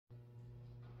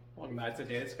Welcome back to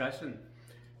today's discussion.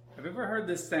 Have you ever heard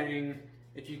this saying,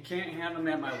 if you can't handle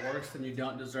me at my worst, then you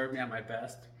don't deserve me at my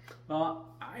best?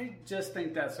 Well, I just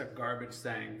think that's a garbage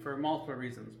saying for multiple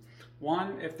reasons.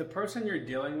 One, if the person you're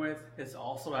dealing with is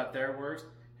also at their worst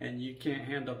and you can't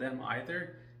handle them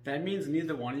either, that means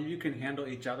neither one of you can handle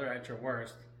each other at your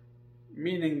worst.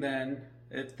 Meaning then,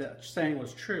 if the saying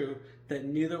was true, that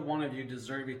neither one of you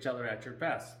deserve each other at your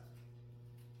best.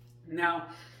 Now,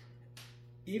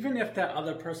 even if that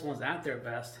other person was at their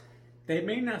best,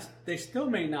 they still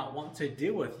may not want to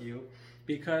deal with you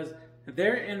because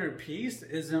their inner peace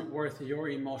isn't worth your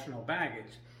emotional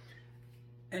baggage.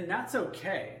 And that's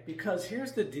okay, because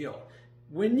here's the deal.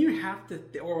 When you have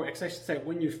to, or I should say,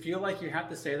 when you feel like you have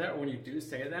to say that, or when you do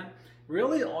say that,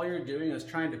 really all you're doing is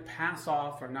trying to pass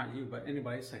off, or not you, but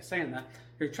anybody saying that,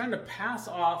 you're trying to pass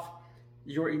off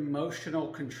your emotional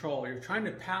control. You're trying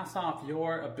to pass off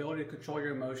your ability to control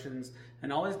your emotions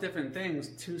and all these different things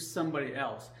to somebody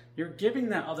else. You're giving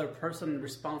that other person the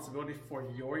responsibility for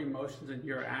your emotions and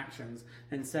your actions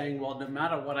and saying, well, no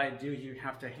matter what I do, you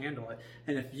have to handle it.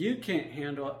 And if you can't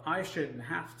handle it, I shouldn't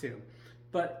have to.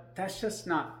 But that's just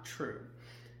not true.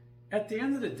 At the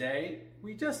end of the day,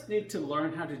 we just need to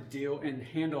learn how to deal and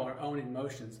handle our own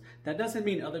emotions. That doesn't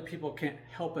mean other people can't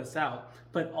help us out,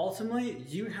 but ultimately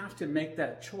you have to make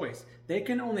that choice. They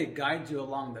can only guide you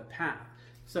along the path.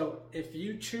 So if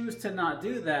you choose to not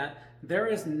do that, there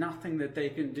is nothing that they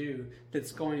can do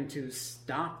that's going to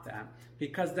stop that,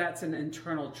 because that's an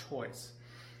internal choice.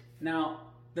 Now,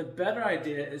 the better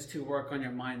idea is to work on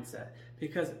your mindset,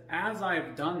 because as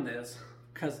I've done this,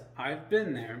 because I've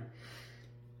been there,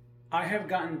 I have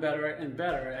gotten better and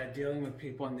better at dealing with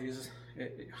people in these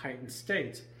heightened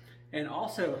states, and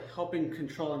also helping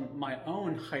control my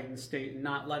own heightened state and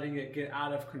not letting it get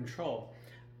out of control.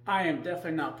 I am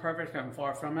definitely not perfect. I'm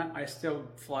far from it. I still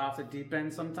fly off the deep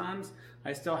end sometimes.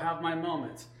 I still have my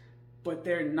moments, but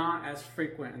they're not as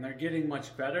frequent and they're getting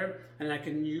much better, and I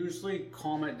can usually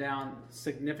calm it down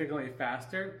significantly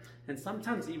faster, and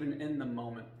sometimes even in the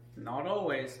moment. Not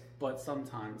always, but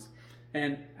sometimes.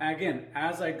 And again,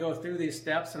 as I go through these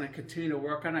steps and I continue to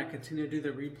work on it, I continue to do the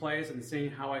replays and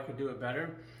seeing how I could do it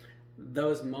better,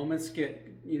 those moments get,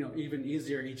 even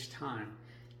easier each time.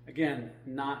 Again,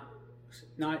 not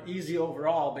easy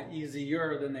overall, but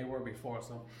easier than they were before.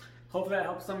 So hopefully that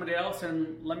helps somebody else,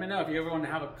 and let me know if you ever want to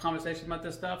have a conversation about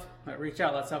this stuff. Reach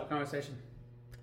out, let's have a conversation.